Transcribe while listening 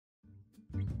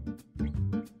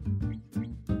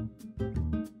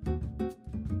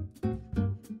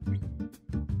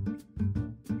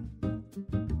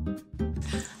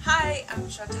Hi, I'm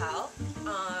Chantal.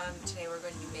 Today we're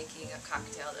going to be making a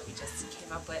cocktail that we just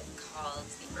came up with called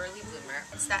the Early Bloomer.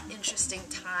 It's that interesting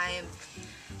time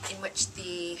in which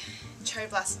the cherry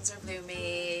blossoms are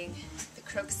blooming, the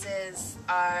crocuses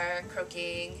are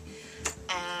croaking,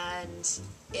 and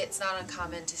it's not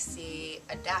uncommon to see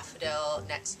a daffodil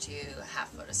next to a half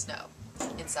foot of snow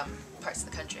in some parts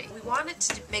of the country. We wanted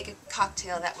to make a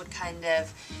cocktail that would kind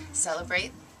of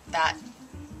celebrate that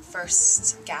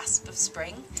first gasp of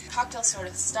spring. The cocktail sort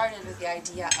of started with the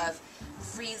idea of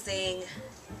freezing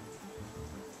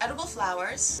edible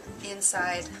flowers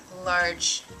inside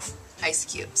large ice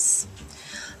cubes.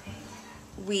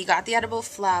 We got the edible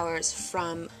flowers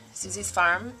from Susie's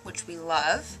Farm, which we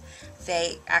love.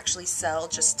 They actually sell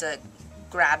just a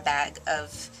grab bag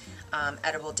of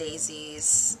edible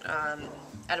daisies,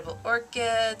 edible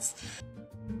orchids.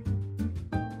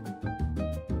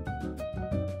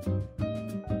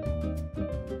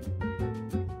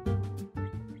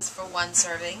 For one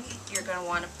serving, you're going to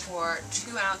want to pour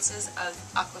 2 ounces of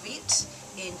aquavit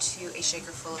into a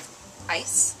shaker full of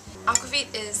ice.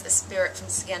 Aquavit is a spirit from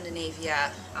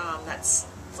Scandinavia that's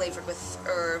flavored with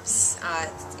herbs.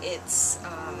 It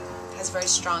has a very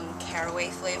strong caraway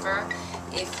flavor.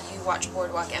 If you watch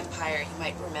Boardwalk Empire, you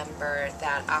might remember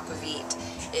that aquavit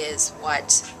is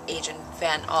what Agent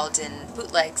Van Alden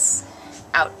bootlegs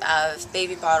out of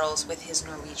baby bottles with his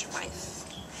Norwegian wife.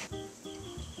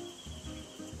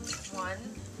 1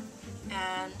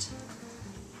 and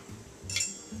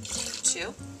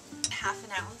 2. Half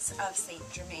an ounce of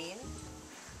Saint Germain.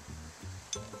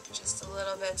 Just a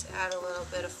little bit to add a little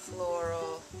bit of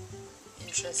floral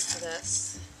interest to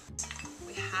this.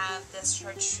 We have this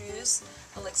Chartreuse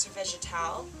Elixir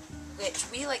Vegetal, which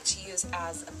we like to use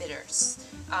as a bitters.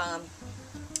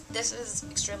 This is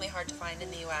extremely hard to find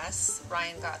in the US.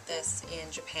 Ryan got this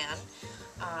in Japan.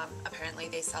 Apparently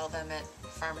they sell them at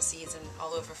pharmacies and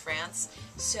all over France.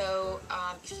 So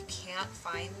if you can't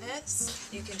find this,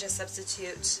 you can just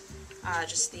substitute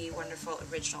just the wonderful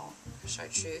original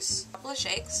Chartreuse. A couple of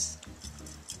shakes.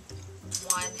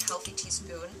 1 healthy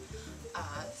teaspoon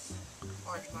of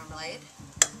orange marmalade.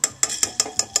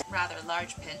 Rather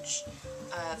large pinch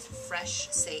of fresh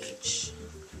sage.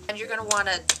 And you're going to want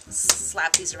to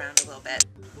slap these around a little bit.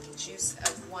 Juice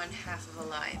of 1/2 of a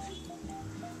lime.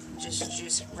 Just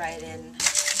juice it right in.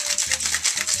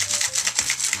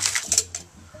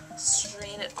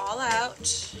 Strain it all out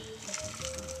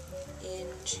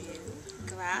into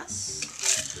glass.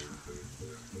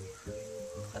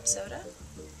 Club soda.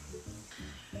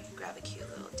 Grab a cute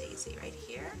little daisy right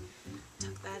here.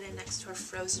 Tuck that in next to our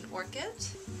frozen orchid.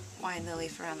 Wind the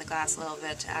leaf around the glass a little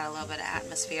bit to add a little bit of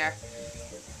atmosphere.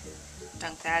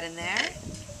 Dunk that in there.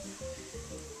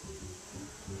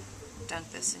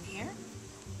 Dunk this in here.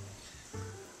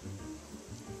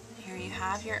 Here you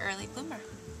have your early bloomer.